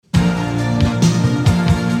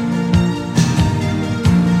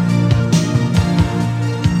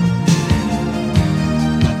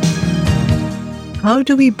How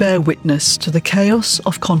do we bear witness to the chaos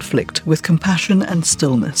of conflict with compassion and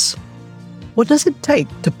stillness? What does it take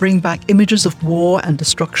to bring back images of war and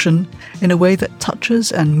destruction in a way that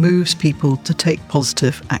touches and moves people to take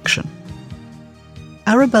positive action?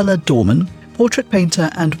 Arabella Dorman, portrait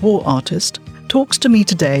painter and war artist, talks to me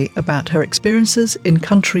today about her experiences in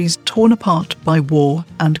countries torn apart by war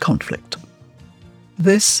and conflict.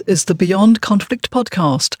 This is the Beyond Conflict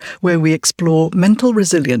podcast, where we explore mental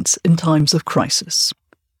resilience in times of crisis.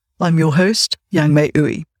 I'm your host, Yang Mei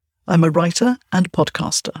Ui. I'm a writer and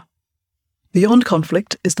podcaster. Beyond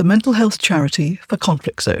Conflict is the mental health charity for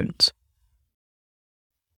conflict zones.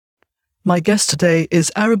 My guest today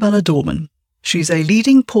is Arabella Dorman. She's a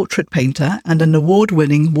leading portrait painter and an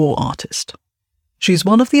award-winning war artist. She's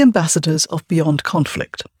one of the ambassadors of Beyond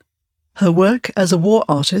Conflict. Her work as a war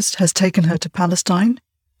artist has taken her to Palestine,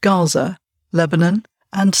 Gaza, Lebanon,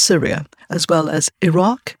 and Syria, as well as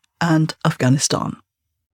Iraq and Afghanistan.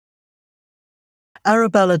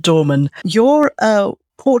 Arabella Dorman, you're a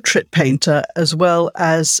portrait painter as well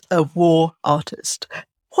as a war artist.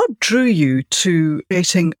 What drew you to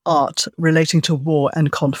creating art relating to war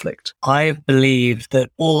and conflict? I believe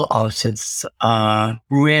that all artists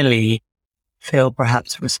really feel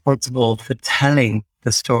perhaps responsible for telling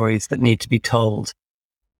the stories that need to be told,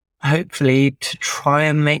 hopefully to try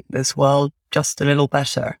and make this world just a little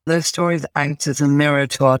better. Those stories act as a mirror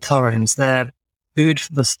to our times. They're food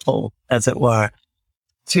for the soul, as it were,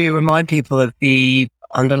 to remind people of the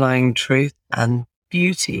underlying truth and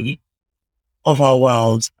beauty of our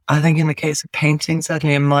world. I think in the case of painting,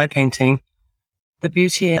 certainly in my painting, the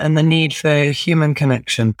beauty and the need for human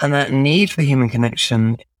connection. And that need for human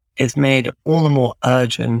connection is made all the more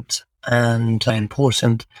urgent and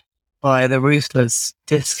important by the ruthless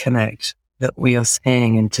disconnect that we are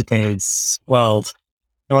seeing in today's world,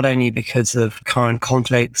 not only because of current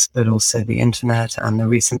conflicts, but also the internet and the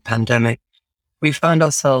recent pandemic. We found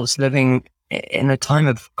ourselves living in a time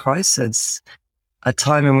of crisis, a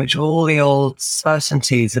time in which all the old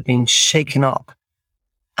certainties have been shaken up,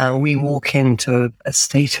 and we walk into a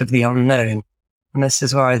state of the unknown. And this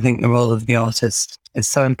is where I think the role of the artist is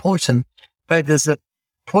so important, both as a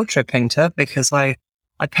portrait painter, because I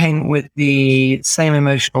paint with the same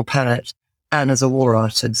emotional palette, and as a war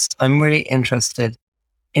artist, I'm really interested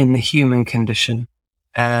in the human condition.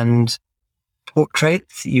 And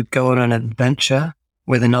portraits, you go on an adventure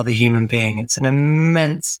with another human being. It's an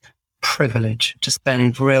immense privilege to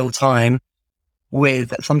spend real time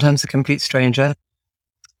with sometimes a complete stranger,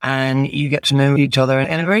 and you get to know each other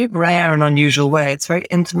in a very rare and unusual way. It's very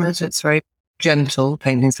intimate, it's very gentle,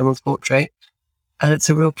 painting someone's portrait, and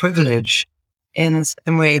it's a real privilege in the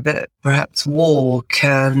same way that perhaps war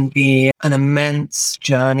can be an immense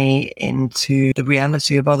journey into the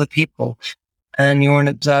reality of other people. And you're an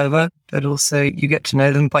observer, but also you get to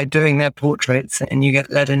know them by doing their portraits and you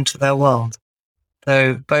get led into their world.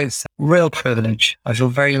 So both real privilege. I feel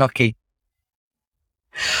very lucky.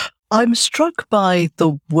 I'm struck by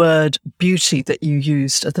the word beauty that you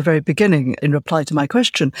used at the very beginning in reply to my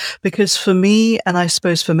question, because for me, and I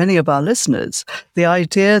suppose for many of our listeners, the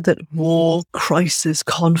idea that war, crisis,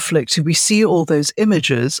 conflict, we see all those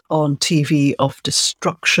images on TV of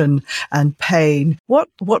destruction and pain. What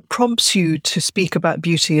prompts you to speak about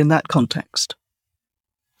beauty in that context?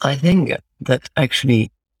 I think that actually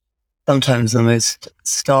sometimes the most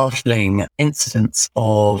startling incidents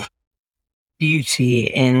of beauty,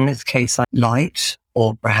 in this case, like light,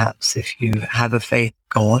 or perhaps if you have a faith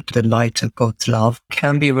God, the light of God's love,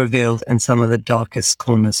 can be revealed in some of the darkest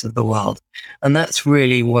corners of the world. And that's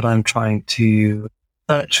really what I'm trying to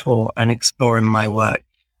search for and explore in my work,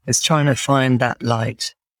 is trying to find that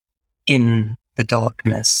light in the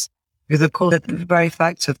darkness. Because of course, the very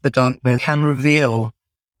fact of the darkness can reveal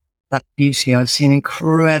that beauty. I've seen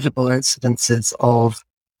incredible incidences of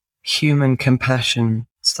human compassion,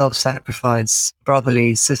 self-sacrifice,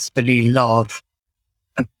 brotherly, sisterly love,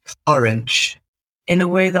 and courage in a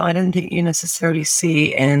way that I don't think you necessarily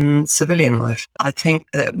see in civilian life. I think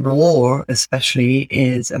that war especially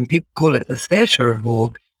is, and people call it the theatre of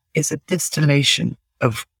war, is a distillation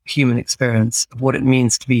of human experience, of what it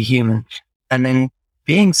means to be human. And in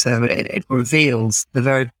being so, it reveals the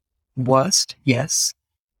very worst, yes,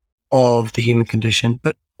 of the human condition,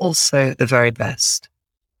 but also the very best.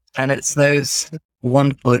 And it's those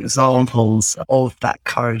wonderful examples of that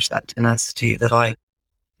courage, that tenacity that I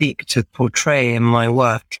seek to portray in my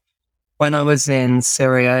work. When I was in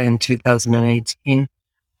Syria in 2018,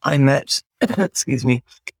 I met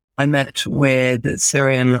with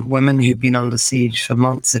Syrian women who'd been under siege for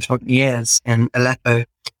months, if not years, in Aleppo.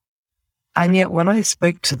 And yet when I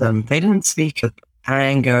spoke to them, they didn't speak of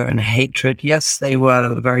anger and hatred. Yes, they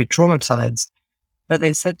were very traumatized, but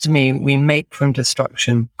they said to me, we make from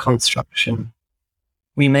destruction construction.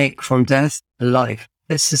 We make from death life.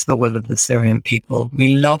 This is the will of the Syrian people.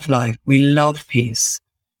 We love life. We love peace.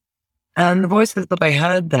 And the voices that I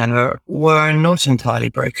heard then were not entirely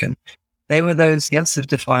broken. They were those, yes, of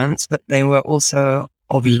defiance, but they were also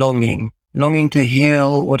of longing to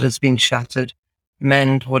heal what has been shattered,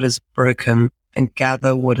 mend what is broken, and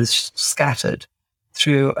gather what is scattered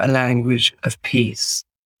through a language of peace.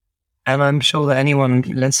 And I'm sure that anyone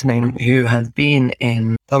listening who has been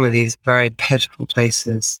in some of these very pitiful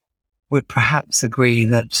places would perhaps agree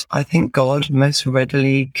that I think God most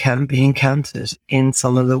readily can be encountered in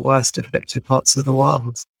some of the worst afflicted parts of the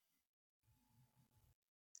world.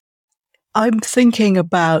 I'm thinking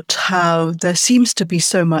about how there seems to be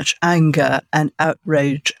so much anger and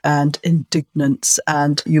outrage and indignance.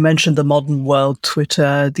 And you mentioned the modern world,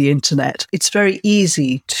 Twitter, the internet. It's very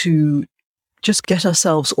easy to just get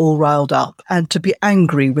ourselves all riled up and to be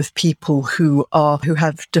angry with people who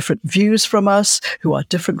have different views from us, who are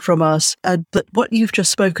different from us. But what you've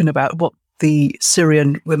just spoken about, what the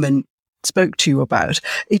Syrian women spoke to you about,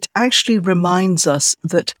 it actually reminds us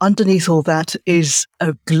that underneath all that is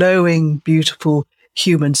a glowing, beautiful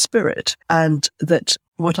human spirit. And that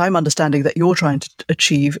what I'm understanding that you're trying to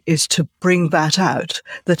achieve is to bring that out,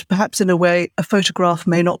 that perhaps in a way a photograph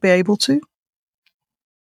may not be able to.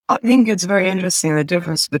 I think it's very interesting, the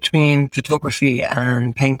difference between photography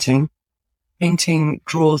and painting. Painting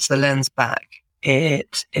draws the lens back.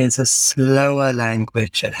 It is a slower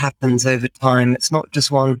language. It happens over time. It's not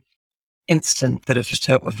just one instant that a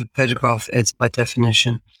photograph is by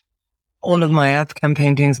definition. All of my Afghan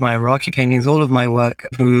paintings, my Iraqi paintings, all of my work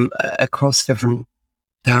from across different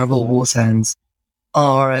terrible war zones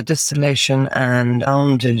are a distillation and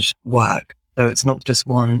bounded work. So it's not just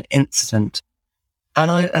one incident. And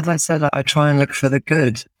as I said, I try and look for the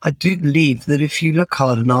good. I do believe that if you look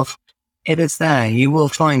hard enough, it is there. You will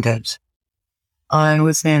find it. I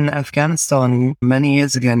was in Afghanistan many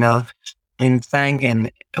years ago now, in Thangin,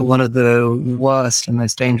 one of the worst and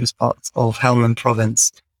most dangerous parts of Helmand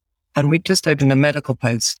province. And we just opened a medical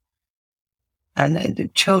post. And the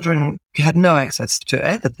children had no access to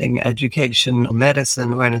anything, education or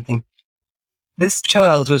medicine or anything. This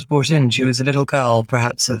child was brought in. She was a little girl,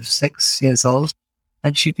 perhaps of 6 years old.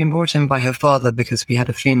 And she'd been brought in by her father because we had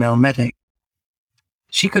a female medic.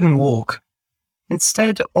 She couldn't walk.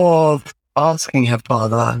 Instead of asking her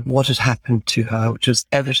father what had happened to her, which was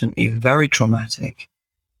evidently very traumatic,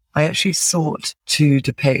 I actually sought to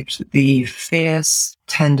depict the fierce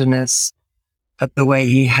tenderness of the way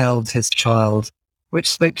he held his child, which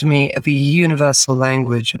spoke to me of a universal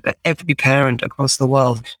language that every parent across the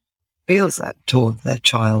world feels that toward their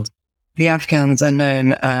child. The Afghans are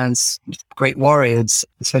known as great warriors,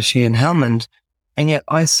 especially in Helmand, and yet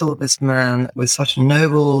I saw this man with such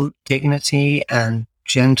noble dignity and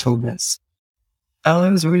gentleness. And I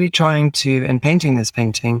was really trying to, in painting this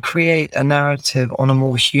painting, create a narrative on a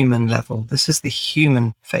more human level. This is the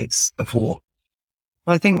human face of war.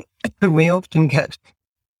 I think we often get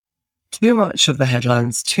too much of the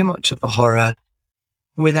headlines, too much of the horror,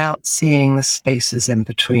 without seeing the spaces in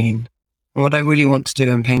between. And what I really want to do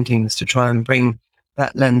in painting is to try and bring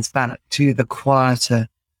that lens back to the quieter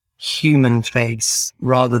human face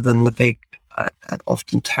rather than the big and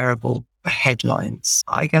often terrible headlines.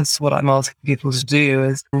 I guess what I'm asking people to do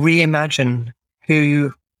is reimagine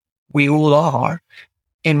who we all are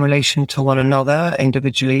in relation to one another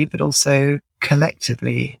individually, but also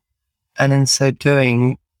collectively. And in so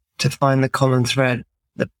doing, to find the common thread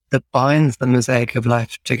that binds the mosaic of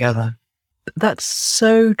life together. That's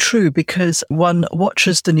so true, because one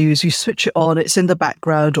watches the news, you switch it on, it's in the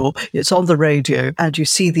background or it's on the radio, and you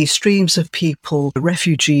see these streams of people,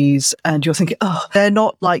 refugees, and you're thinking, oh, they're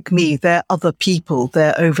not like me, they're other people,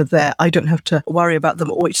 they're over there, I don't have to worry about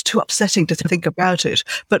them, or it's too upsetting to think about it.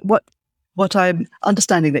 But what I'm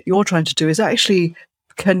understanding that you're trying to do is actually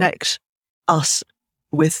connect us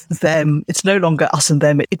with them. It's no longer us and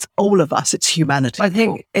them, it's all of us, it's humanity. I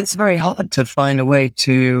think it's very hard to find a way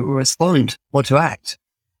to respond or to act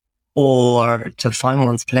or to find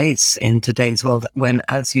one's place in today's world when,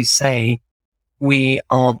 as you say, we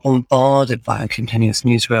are bombarded by a continuous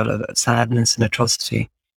newsreel of sadness and atrocity.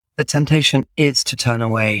 The temptation is to turn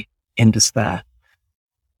away in despair.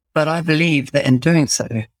 But I believe that in doing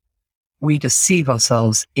so, we deceive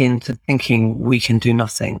ourselves into thinking we can do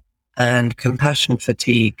nothing. And compassion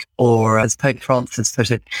fatigue, or as Pope Francis put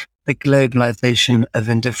it, the globalization of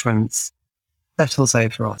indifference settles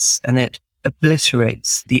over us, and it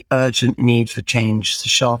obliterates the urgent need for change, the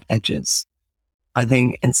sharp edges. I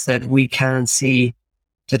think instead we can see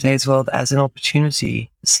today's world as an opportunity,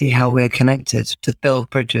 see how we're connected, to build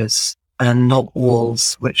bridges and not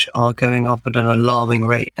walls, which are going up at an alarming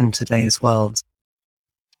rate in today's world.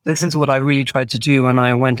 This is what I really tried to do when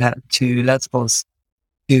I went out to Lesbos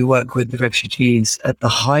to work with the refugees at the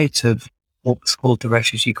height of what was called the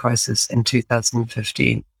refugee crisis in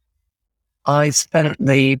 2015. I spent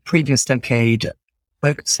the previous decade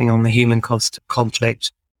focusing on the human cost of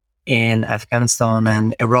conflict in Afghanistan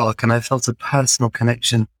and Iraq, and I felt a personal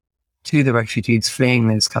connection to the refugees fleeing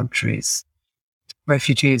those countries.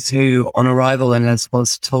 Refugees who, on arrival in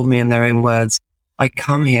Lesbos, told me in their own words, I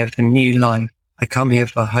come here for new life. I come here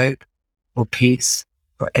for hope, for peace,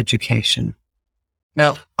 for education.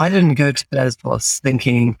 Now, I didn't go to Lesbos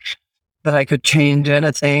thinking that I could change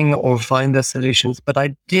anything or find the solutions, but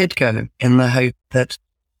I did go in the hope that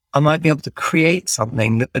I might be able to create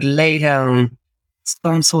something that would lay down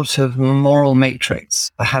some sort of moral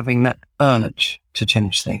matrix for having that urge to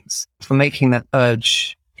change things, for making that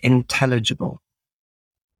urge intelligible.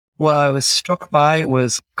 What I was struck by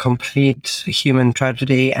was complete human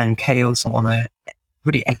tragedy and chaos on a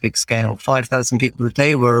pretty epic scale. 5,000 people a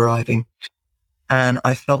day were arriving. And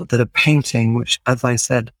I felt that a painting, which, as I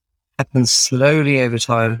said, happens slowly over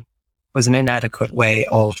time, was an inadequate way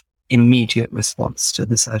of immediate response to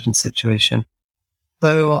this urgent situation.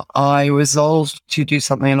 So I resolved to do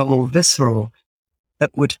something a lot more visceral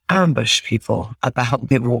that would ambush people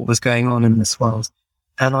about what was going on in this world.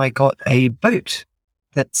 And I got a boat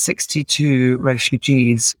that 62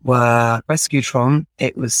 refugees were rescued from.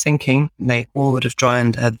 It was sinking. They all would have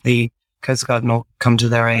drowned had the Coast Guard not come to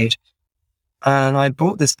their aid. And I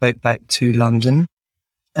brought this boat back to London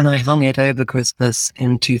and I hung it over Christmas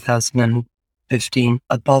in 2015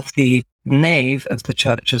 above the nave of the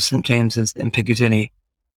Church of St. James's in Piccadilly.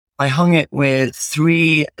 I hung it with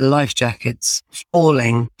 3 life jackets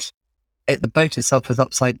falling. The boat itself was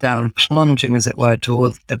upside down, plunging, as it were,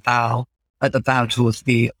 towards the bow, at the bow towards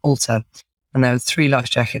the altar. And there were 3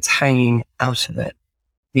 life jackets hanging out of it.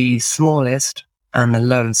 The smallest and the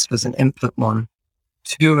lowest was an infant one,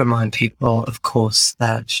 to remind people, of course,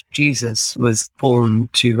 that Jesus was born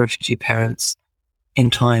to refugee parents in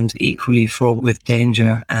times equally fraught with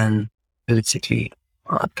danger and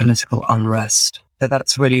political unrest. So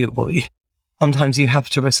that's really what sometimes you have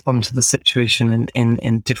to respond to the situation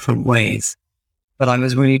in different ways. But I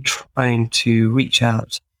was really trying to reach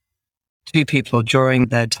out to people during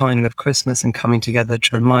their time of Christmas and coming together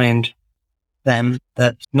to remind them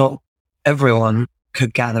that not everyone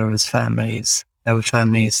could gather as families. There were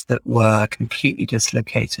families that were completely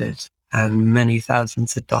dislocated and many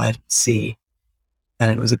thousands had died at sea. And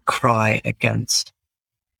it was a cry against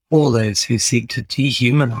all those who seek to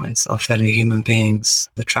dehumanize our fellow human beings,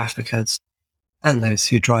 the traffickers, and those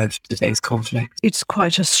who drive today's conflict. It's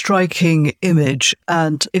quite a striking image.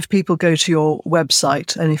 And if people go to your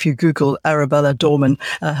website, and if you Google Arabella Dorman,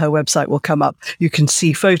 her website will come up, you can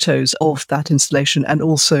see photos of that installation and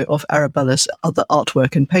also of Arabella's other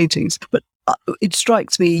artwork and paintings. But it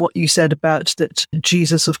strikes me what you said about that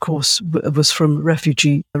Jesus, of course, was from a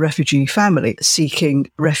refugee family seeking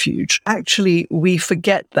refuge. Actually, we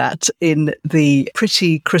forget that in the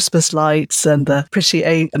pretty Christmas lights and the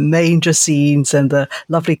pretty manger scenes and the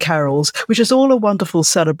lovely carols, which is all a wonderful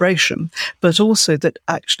celebration, but also that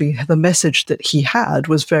actually the message that he had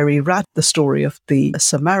was very rad. The story of the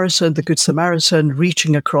Samaritan, the Good Samaritan,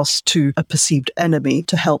 reaching across to a perceived enemy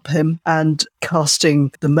to help him and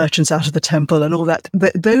casting the merchants out of the temple and all that.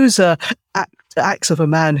 Those are acts of a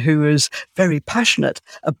man who is very passionate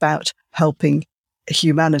about helping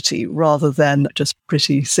humanity rather than just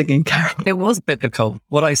pretty singing carols. It was biblical.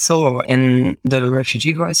 What I saw in the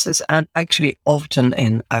refugee crisis, and actually often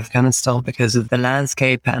in Afghanistan because of the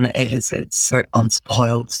landscape, and it's very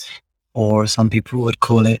unspoiled, or some people would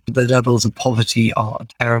call it the levels of poverty are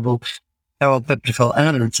terrible. There are biblical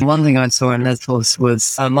elements. One thing I saw in Lesbos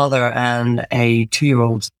was a mother and a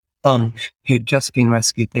 2-year-old son who'd just been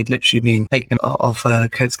rescued. They'd literally been taken off a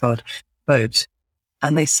Coast Guard boat.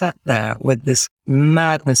 And they sat there with this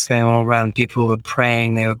madness going on around. People were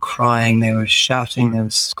praying, they were crying, they were shouting, they were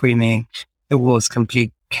screaming. It was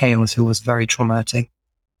complete chaos. It was very traumatic.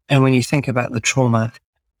 And when you think about the trauma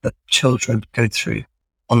that children go through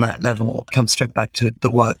on that level, it comes straight back to the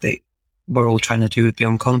work that we're all trying to do with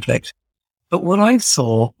Beyond Conflict. But what I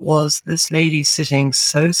saw was this lady sitting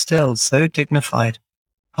so still, so dignified,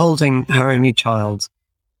 holding her only child.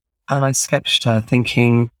 And I sketched her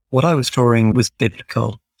thinking what I was drawing was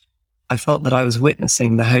biblical. I felt that I was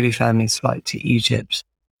witnessing the Holy Family's flight to Egypt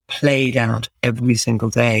played out every single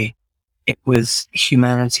day it was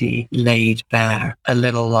humanity laid bare, a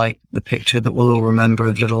little like the picture that we'll all remember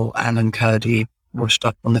of little Alan Kurdi washed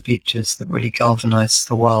up on the beaches that really galvanized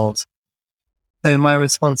the world. So my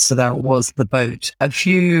response to that was the boat. A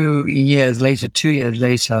few years later, 2 years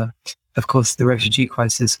later, of course, the refugee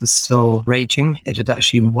crisis was still raging. It had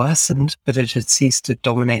actually worsened, but it had ceased to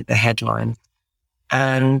dominate the headline.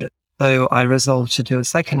 And so I resolved to do a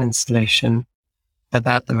second installation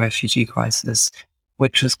about the refugee crisis,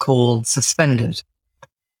 which was called Suspended.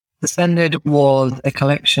 Suspended was a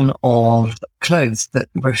collection of clothes that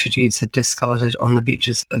refugees had discarded on the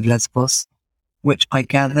beaches of Lesbos, which I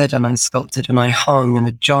gathered and I sculpted and I hung in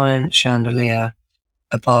a giant chandelier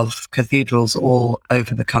above cathedrals all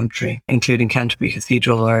over the country, including Canterbury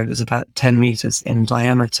Cathedral, where it was about 10 meters in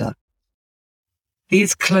diameter.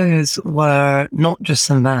 These clothes were not just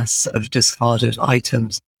a mass of discarded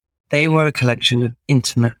items. They were a collection of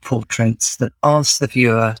intimate portraits that asked the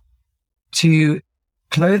viewer to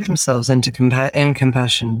clothe themselves in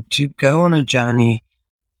compassion, to go on a journey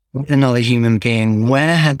with another human being.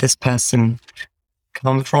 Where had this person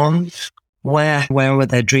come from? Where were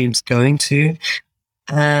their dreams going to?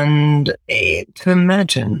 And to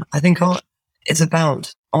imagine, I think it's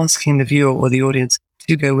about asking the viewer or the audience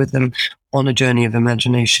to go with them on a journey of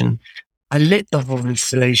imagination. I lit the whole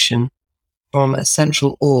installation from a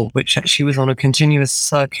central orb, which actually was on a continuous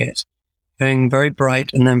circuit, going very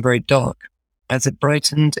bright and then very dark. As it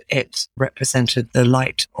brightened, it represented the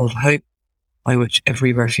light of hope by which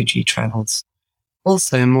every refugee travels.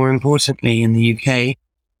 Also, more importantly, in the UK,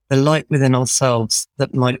 the light within ourselves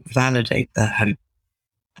that might validate their hope.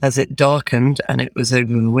 As it darkened, and it was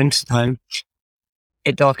over the winter time,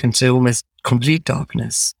 it darkened to almost complete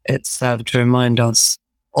darkness. It served to remind us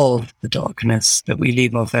of the darkness that we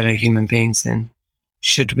leave our fellow human beings in,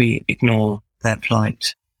 should we ignore their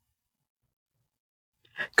plight.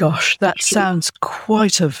 Gosh, that sounds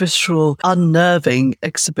quite a visceral, unnerving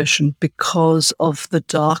exhibition because of the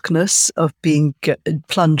darkness of being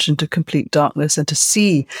plunged into complete darkness, and to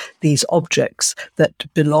see these objects that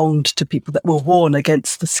belonged to people that were worn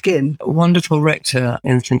against the skin. A wonderful rector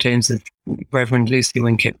in St. James's, Reverend Lucy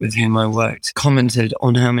Winkett, with whom I worked, commented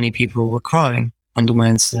on how many people were crying under my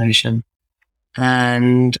installation.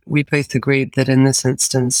 And we both agreed that in this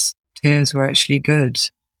instance, tears were actually good.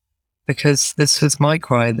 Because this was my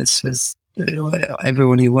cry, this was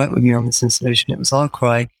everyone who worked with me on this installation, it was our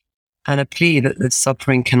cry, and a plea that the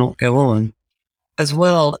suffering cannot go on, as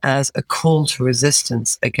well as a call to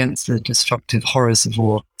resistance against the destructive horrors of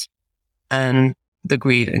war and the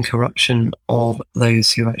greed and corruption of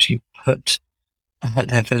those who actually put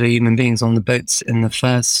their fellow human beings on the boats in the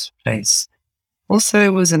first place. Also,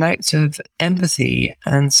 it was an act of empathy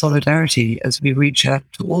and solidarity as we reach out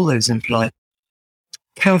to all those in plight.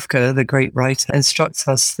 Kafka, the great writer, instructs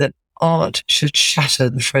us that art should shatter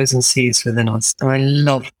the frozen seas within us. And I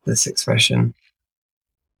love this expression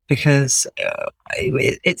because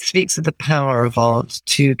it speaks of the power of art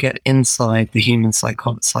to get inside the human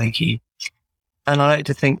psyche. And I like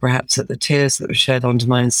to think perhaps that the tears that were shed onto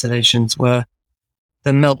my installations were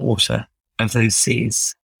the meltwater of those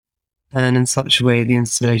seas. And in such a way, the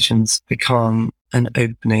installations become an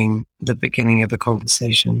opening, the beginning of a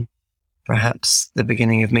conversation. Perhaps the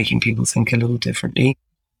beginning of making people think a little differently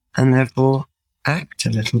and therefore act a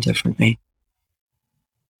little differently.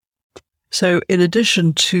 So in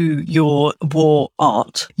addition to your war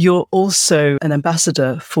art, you're also an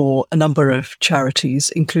ambassador for a number of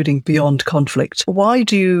charities, including Beyond Conflict. Why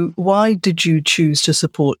did you choose to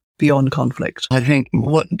support Beyond Conflict? I think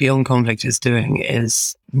what Beyond Conflict is doing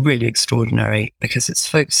is really extraordinary because it's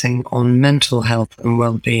focusing on mental health and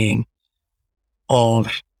well-being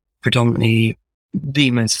of predominantly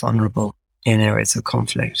the most vulnerable in areas of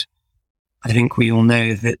conflict. I think we all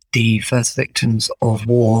know that the first victims of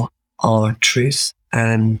war are truth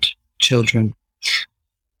and children,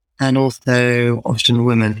 and also often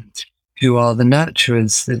women who are the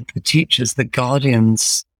nurturers, the teachers, the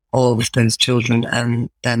guardians of those children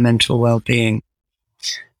and their mental well-being.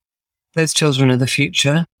 Those children are the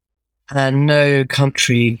future, and no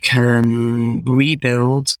country can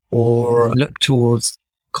rebuild or look towards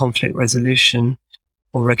conflict resolution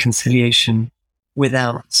or reconciliation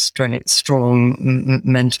without strong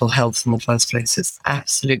mental health in the first place. It's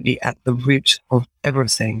absolutely at the root of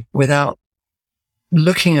everything. Without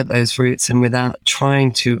looking at those roots and without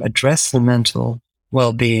trying to address the mental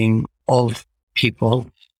well-being of people,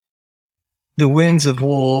 the winds of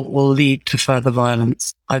war will lead to further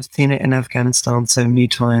violence. I've seen it in Afghanistan so many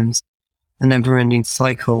times, a never-ending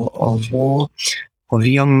cycle of war, of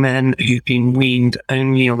young men who've been weaned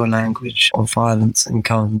only on the language of violence and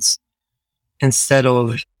guns. instead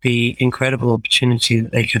of the incredible opportunity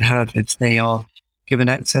that they could have if they are given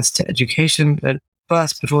access to education. But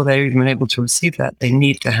first, before they're even able to receive that, they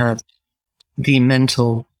need to have the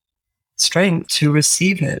mental strength to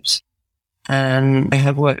receive it. And I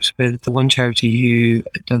have worked with the one charity who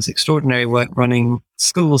does extraordinary work running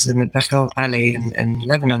schools in the Bekaa Valley in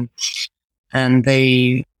Lebanon. And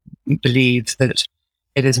they believe that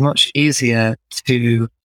it is much easier to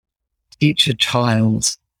teach a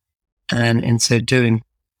child and in so doing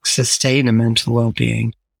sustain a mental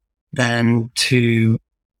well-being than to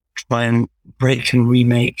try and break and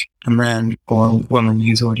remake a man or a woman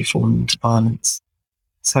who's already fallen into violence.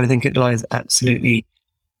 So I think it lies absolutely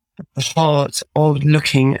at the heart of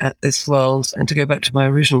looking at this world, and to go back to my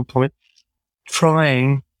original point,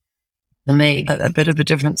 trying to make a bit of a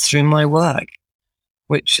difference through my work,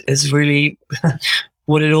 which is really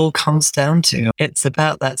what it all comes down to. It's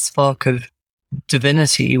about that spark of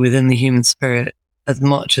divinity within the human spirit as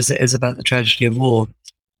much as it is about the tragedy of war.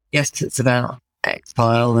 Yes, it's about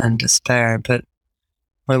exile and despair, but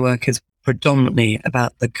my work is predominantly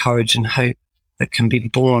about the courage and hope that can be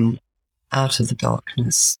born out of the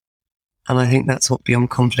darkness. And I think that's what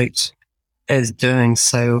Beyond Conflict is doing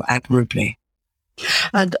so admirably.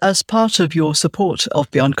 And as part of your support of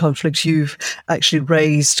Beyond Conflict, you've actually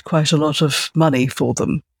raised quite a lot of money for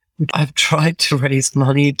them. I've tried to raise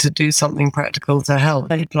money to do something practical to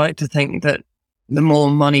help. I'd like to think that the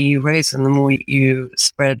more money you raise and the more you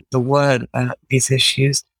spread the word about these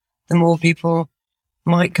issues, the more people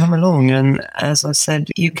might come along. And as I said,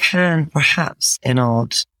 you can perhaps in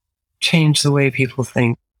art change the way people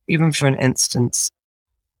think. Even for an instance,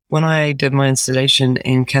 when I did my installation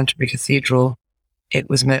in Canterbury Cathedral, it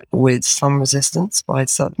was met with some resistance by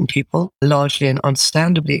certain people, largely and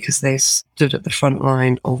understandably because they stood at the front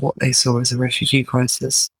line of what they saw as a refugee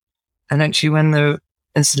crisis. And actually, when the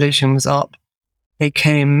installation was up, they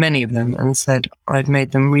came, many of them, and said I'd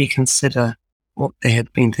made them reconsider what they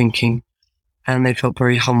had been thinking. And they felt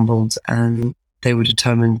very humbled, and they were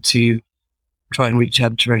determined to try and reach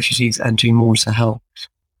out to refugees and do more to help.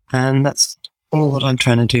 And that's all what I'm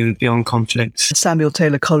trying to do with Beyond Conflict. Samuel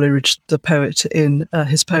Taylor Coleridge, the poet, in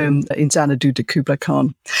his poem in Xanadu de Kubla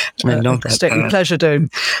Khan, I love that Stately Pleasure Dome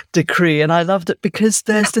Decree. And I loved it because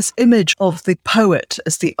there's this image of the poet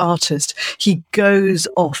as the artist. He goes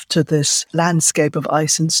off to this landscape of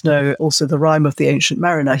ice and snow, also the rhyme of the Ancient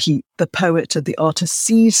Mariner. The poet and the artist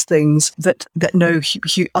sees things that no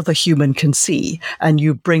other human can see, and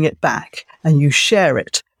you bring it back and you share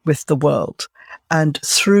it with the world. And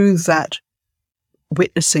through that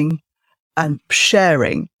witnessing and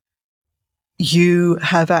sharing, you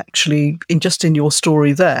have actually, in your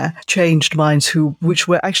story there, changed minds which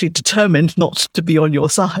were actually determined not to be on your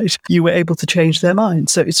side. You were able to change their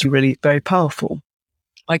minds. So it's really very powerful.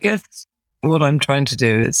 I guess what I'm trying to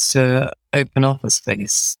do is to open up a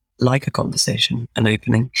space, like a conversation, an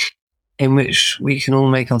opening, in which we can all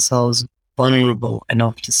make ourselves vulnerable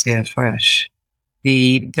enough to see afresh.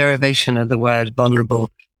 The derivation of the word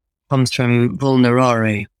vulnerable comes from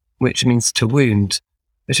vulnerare, which means to wound,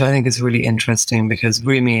 which I think is really interesting because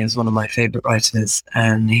Rumi is one of my favorite writers,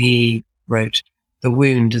 and he wrote, "The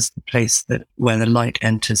wound is the place where the light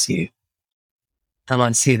enters you." And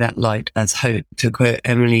I see that light as hope. To quote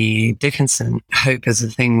Emily Dickinson, hope is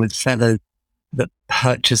a thing with feathers that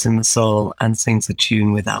perches in the soul and sings a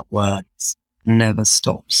tune without words, never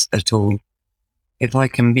stops at all. If I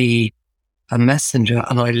can be a messenger,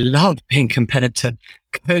 and I love being compared to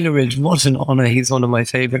Coleridge, what an honor. He's one of my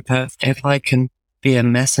favorite poets. If I can be a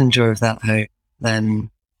messenger of that hope, then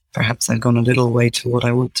perhaps I've gone a little way to what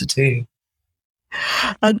I want to do.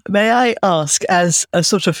 And may I ask, as a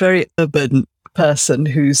sort of very urban person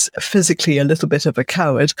who's physically a little bit of a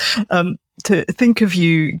coward, to think of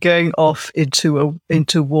you going off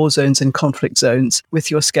into war zones and conflict zones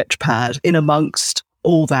with your sketch pad in amongst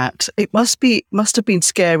all that, it must have been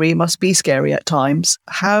scary, must be scary at times.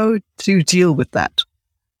 How do you deal with that?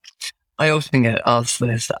 I often get asked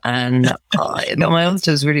this, and my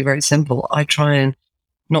answer is really very simple. I try and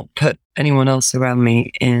not put anyone else around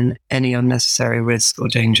me in any unnecessary risk or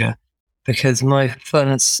danger, because my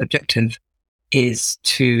first objective is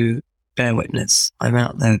to bear witness. I'm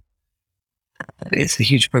out there. It's a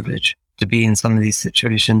huge privilege to be in some of these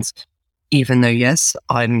situations. Even though, yes,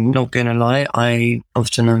 I'm not going to lie, I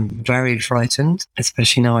often am very frightened,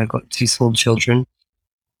 especially now I've got 2 small children.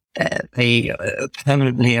 They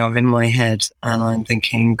permanently are in my head, and I'm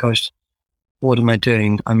thinking, gosh, what am I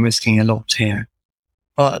doing? I'm risking a lot here.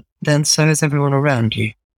 But then so is everyone around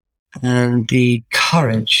you. And the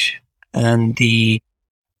courage and the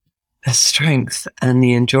the strength and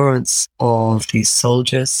the endurance of these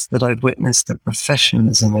soldiers that I've witnessed, the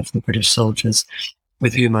professionalism of the British soldiers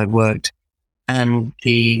with whom I've worked, and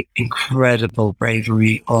the incredible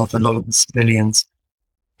bravery of a lot of the civilians,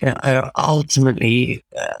 are ultimately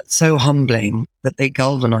so humbling that they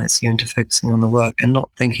galvanize you into focusing on the work and not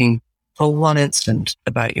thinking for one instant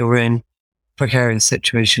about your own precarious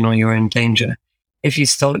situation or your own danger. If you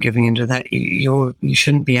start giving into that, you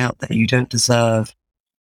shouldn't be out there. You don't deserve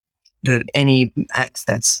any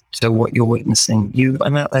access to what you're witnessing.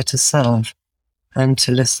 I'm out there to serve and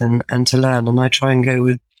to listen and to learn. And I try and go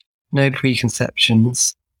with no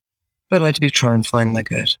preconceptions, but I do try and find the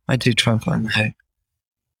good. I do try and find the hope.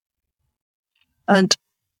 And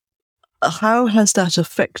how has that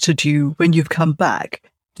affected you when you've come back?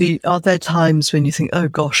 Are there times when you think, oh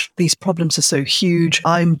gosh, these problems are so huge,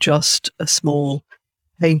 I'm just a small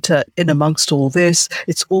painter in amongst all this,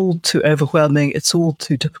 it's all too overwhelming, it's all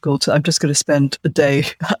too difficult, I'm just going to spend a day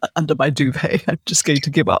under my duvet, I'm just going to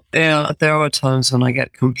give up? Yeah, there are times when I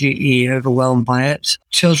get completely overwhelmed by it.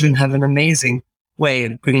 Children have an amazing way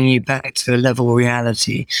of bringing you back to a level of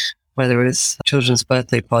reality, whether it's a children's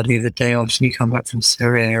birthday party the day after you come back from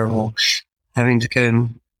Syria, or having to go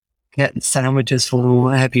and get sandwiches for them or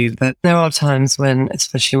what have you. But there are times when,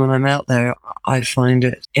 especially when I'm out there, I find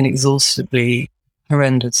it inexhaustibly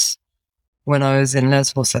horrendous. When I was in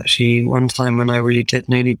Lesbos, actually, one time when I really did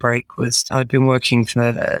nearly break was I'd been working for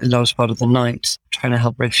a large part of the night trying to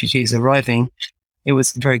help refugees arriving. It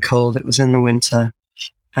was very cold. It was in the winter.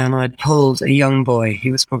 And I'd pulled a young boy.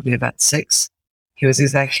 He was probably about 6. He was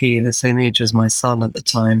exactly the same age as my son at the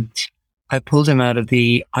time. I pulled him out of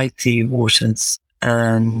the icy waters,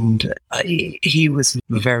 and he was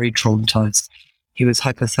very traumatized. He was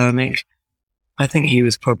hypothermic. I think he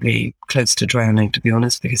was probably close to drowning, to be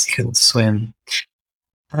honest, because he couldn't swim.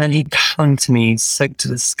 And he clung to me, soaked to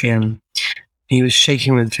the skin. He was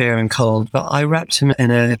shaking with fear and cold, but I wrapped him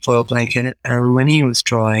in a foil blanket, and when he was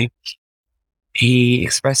dry, he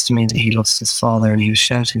expressed to me that he lost his father, and he was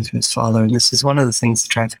shouting to his father. And this is one of the things the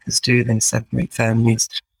traffickers do. They separate families.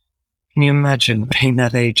 Can you imagine being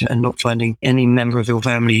that age and not finding any member of your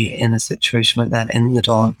family in a situation like that in the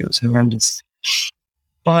dark? It was horrendous.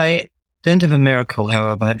 By dint of a miracle,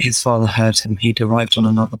 however, his father heard him. He'd arrived on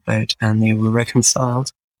another boat and they were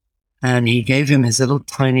reconciled. And he gave him his little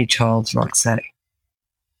tiny child's rucksack,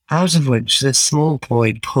 out of which this small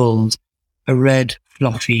boy pulled a red,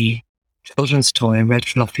 fluffy children's toy, a red,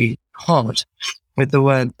 fluffy heart with the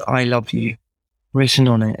word "I love you" written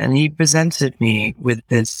on it. And he presented me with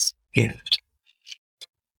this gift.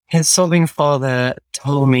 His sobbing father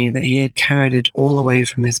told me that he had carried it all the way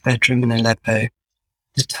from his bedroom in Aleppo,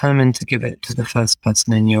 determined to give it to the first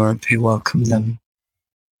person in Europe who welcomed them.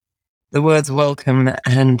 The words welcome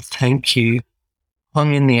and thank you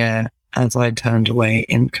hung in the air as I turned away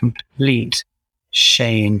in complete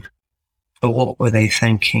shame. For what were they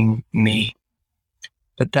thanking me?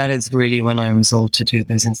 But that is really when I resolved to do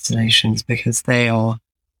those installations, because they are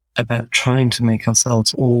about trying to make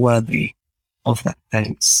ourselves all worthy of that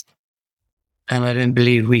thanks. And I don't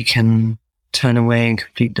believe we can turn away in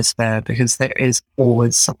complete despair, because there is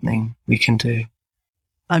always something we can do.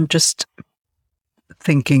 I'm just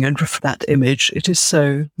thinking, and that image, it is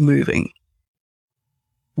so moving,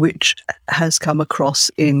 which has come across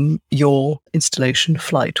in your installation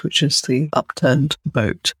Flight, which is the upturned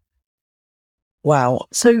boat. Wow.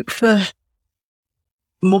 So for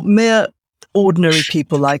mere ordinary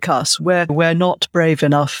people like us, we're not brave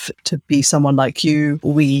enough to be someone like you.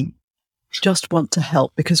 We just want to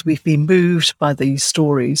help because we've been moved by these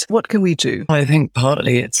stories. What can we do? I think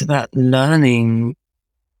partly it's about learning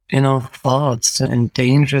in our vast and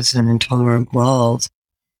dangerous and intolerant world,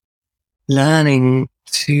 learning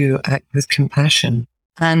to act with compassion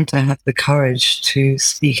and to have the courage to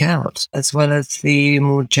speak out, as well as the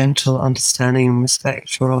more gentle understanding and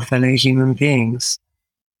respect for our fellow human beings.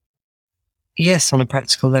 Yes, on a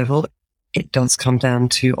practical level, it does come down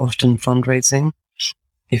to often fundraising.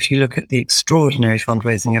 If you look at the extraordinary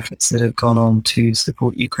fundraising efforts that have gone on to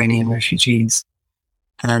support Ukrainian refugees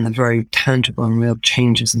and the very tangible and real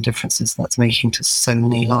changes and differences that's making to so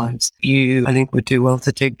many lives, you, I think, would do well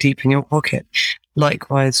to dig deep in your pocket.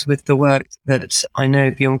 Likewise, with the work that I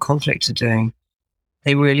know Beyond Conflict are doing,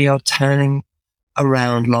 they really are turning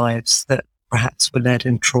around lives that perhaps were led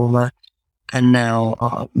in trauma and now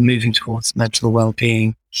are moving towards mental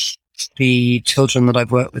well-being. The children that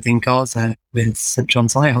I've worked with in Gaza with St.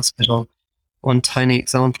 John's Eye Hospital, one tiny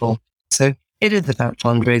example. So it is about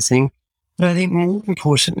fundraising, but I think more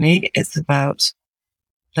importantly, it's about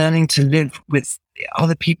learning to live with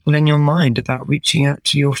other people in your mind, about reaching out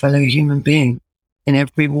to your fellow human being. in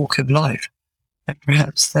every walk of life. And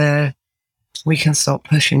perhaps there we can start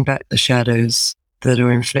pushing back the shadows that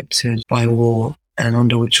are inflicted by war and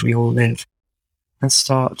under which we all live, and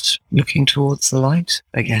start looking towards the light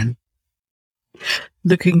again.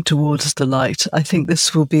 Looking towards the light. I think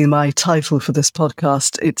this will be my title for this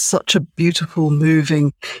podcast. It's such a beautiful,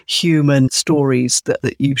 moving, human stories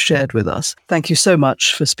that you've shared with us. Thank you so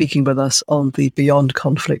much for speaking with us on the Beyond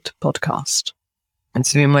Conflict podcast.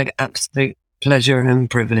 It's been my absolute pleasure and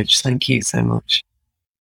privilege. Thank you so much.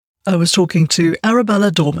 I was talking to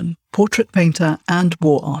Arabella Dorman, portrait painter and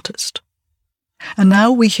war artist. And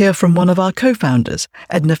now we hear from one of our co-founders,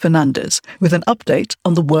 Edna Fernandez, with an update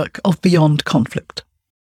on the work of Beyond Conflict.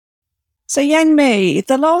 So Yang Mei,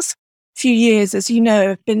 the last few years, as you know,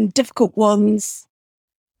 have been difficult ones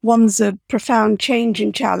of profound change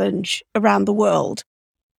and challenge around the world.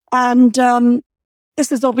 And this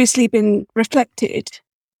has obviously been reflected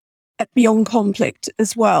at Beyond Conflict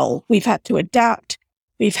as well. We've had to adapt.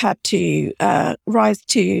 We've had to rise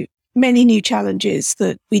to many new challenges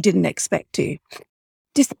that we didn't expect to.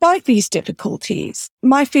 Despite these difficulties,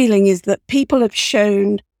 my feeling is that people have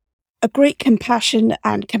shown a great compassion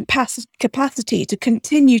and capacity to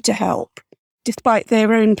continue to help despite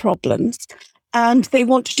their own problems, and they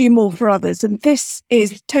want to do more for others. And this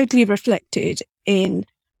is totally reflected in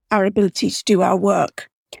our ability to do our work.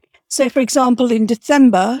 So, for example, in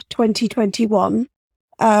December 2021,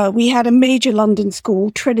 we had a major London school,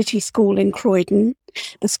 Trinity School in Croydon.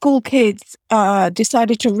 The school kids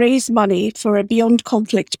decided to raise money for a Beyond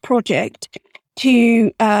Conflict project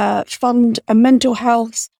to fund a mental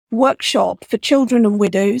health workshop for children and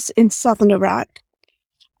widows in southern Iraq.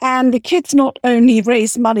 And the kids not only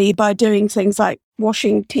raised money by doing things like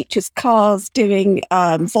washing teachers' cars, doing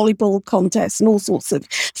volleyball contests and all sorts of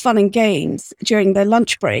fun and games during their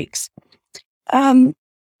lunch breaks.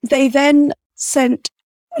 They then sent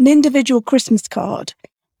an individual Christmas card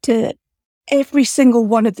to every single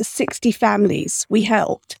one of the 60 families we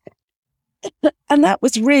helped. And that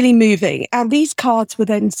was really moving. And these cards were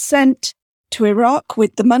then sent to Iraq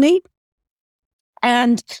with the money.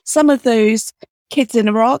 And some of those kids in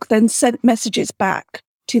Iraq then sent messages back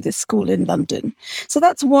to the school in London. So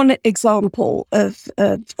that's one example of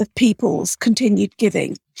people's continued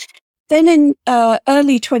giving. Then in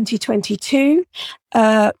early 2022,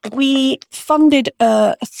 we funded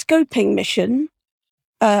a scoping mission,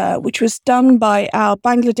 which was done by our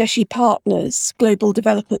Bangladeshi partners, Global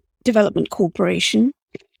Development Corporation.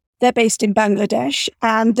 They're based in Bangladesh,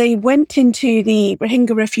 and they went into the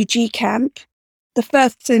Rohingya refugee camp, the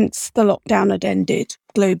first since the lockdown had ended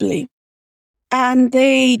globally. And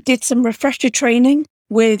they did some refresher training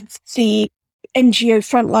with the NGO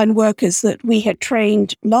frontline workers that we had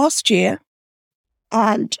trained last year.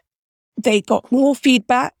 And they got more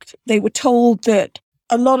feedback. They were told that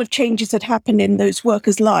a lot of changes had happened in those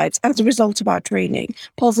workers' lives as a result of our training,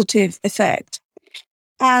 positive effect.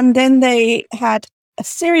 And then they had a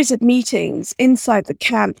series of meetings inside the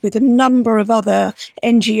camp with a number of other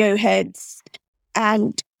NGO heads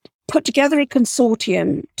and put together a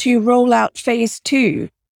consortium to roll out phase 2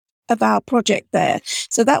 of our project there.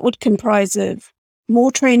 So that would comprise of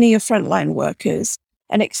more training of frontline workers,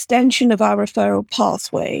 an extension of our referral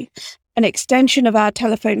pathway, an extension of our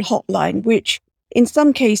telephone hotline, which in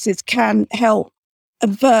some cases can help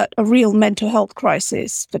avert a real mental health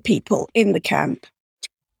crisis for people in the camp.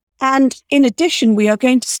 And in addition, we are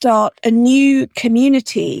going to start a new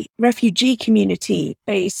refugee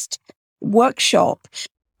community-based workshop,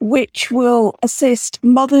 which will assist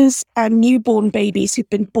mothers and newborn babies who've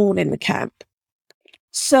been born in the camp.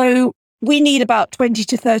 So we need about 20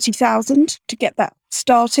 to 30,000 to get that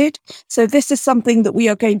started. So this is something that we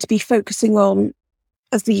are going to be focusing on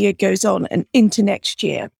as the year goes on and into next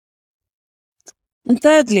year. And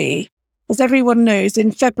thirdly, as everyone knows,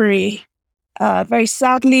 in February, very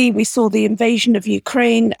sadly, we saw the invasion of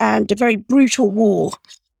Ukraine and a very brutal war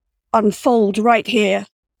unfold right here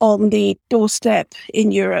on the doorstep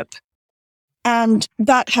in Europe. And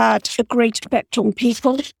that had a great effect on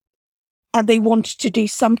people, and they wanted to do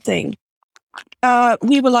something.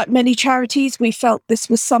 We were like many charities. We felt this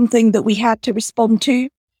was something that we had to respond to.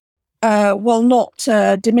 While not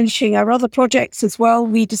diminishing our other projects as well,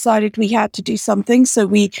 we decided we had to do something. So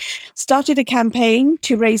we started a campaign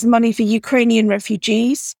to raise money for Ukrainian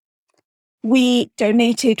refugees. We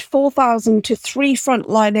donated 4,000 to 3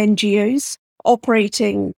 frontline NGOs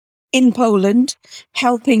operating in Poland,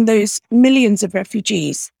 helping those millions of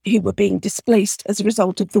refugees who were being displaced as a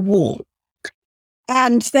result of the war.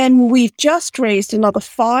 And then we've just raised another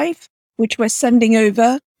 5, which we're sending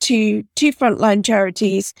over to 2 frontline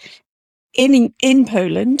charities in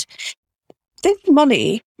Poland. this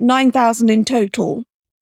money, 9,000 in total,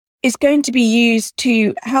 is going to be used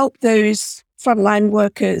to help those frontline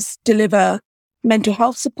workers deliver mental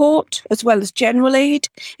health support as well as general aid.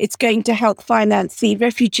 It's going to help finance the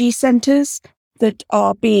refugee centres that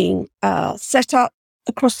are being set up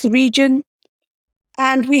across the region.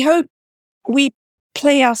 And we hope we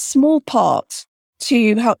play our small part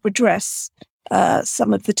to help redress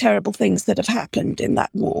some of the terrible things that have happened in that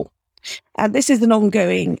war. And this is an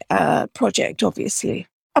ongoing project, obviously.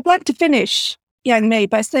 I'd like to finish, Yang Mei,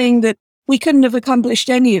 by saying that we couldn't have accomplished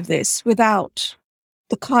any of this without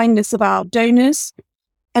the kindness of our donors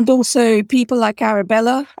and also people like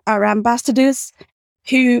Arabella, our ambassadors,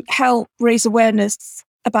 who help raise awareness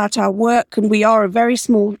about our work. And we are a very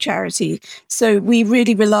small charity, so we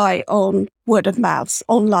really rely on word of mouth,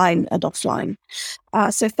 online and offline.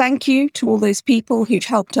 So thank you to all those people who've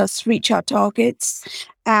helped us reach our targets.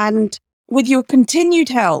 And with your continued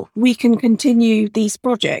help, we can continue these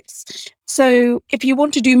projects. So if you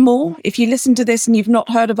want to do more, if you listen to this and you've not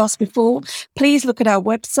heard of us before, please look at our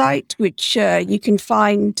website, which you can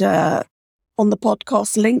find on the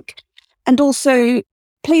podcast link. And also,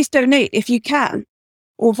 please donate if you can,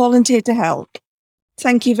 or volunteer to help.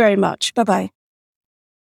 Thank you very much. Bye-bye.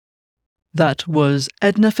 That was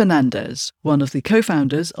Edna Fernandez, one of the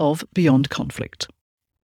co-founders of Beyond Conflict.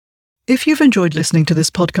 If you've enjoyed listening to this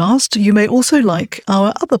podcast, you may also like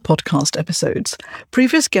our other podcast episodes.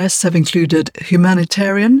 Previous guests have included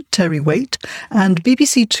humanitarian Terry Waite and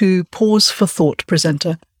BBC Two Pause for Thought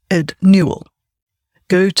presenter Ed Newell.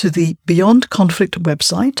 Go to the Beyond Conflict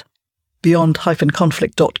website,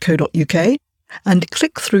 beyond-conflict.co.uk, and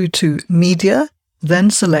click through to Media, then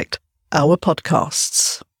select Our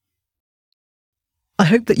Podcasts. I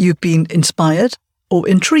hope that you've been inspired or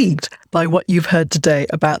intrigued by what you've heard today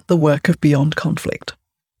about the work of Beyond Conflict.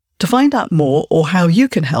 To find out more or how you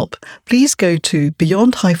can help, please go to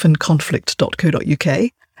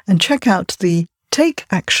beyond-conflict.co.uk and check out the Take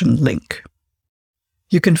Action link.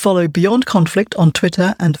 You can follow Beyond Conflict on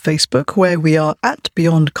Twitter and Facebook, where we are at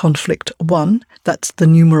Beyond Conflict 1, that's the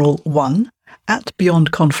numeral 1, at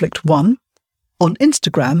Beyond Conflict 1. On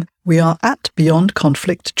Instagram, we are at Beyond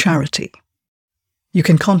Conflict Charity. You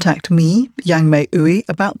can contact me, Yang Mei Ooi,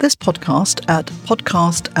 about this podcast at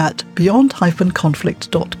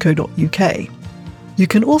podcast@beyond-conflict.co.uk. You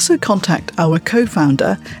can also contact our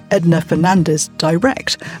co-founder, Edna Fernandez,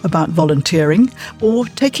 direct about volunteering or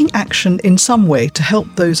taking action in some way to help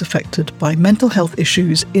those affected by mental health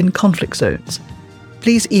issues in conflict zones.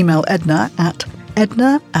 Please email Edna at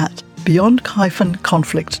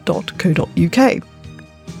beyond-conflict.co.uk.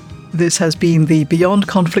 This has been the Beyond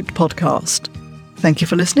Conflict podcast. Thank you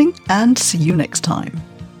for listening and see you next time.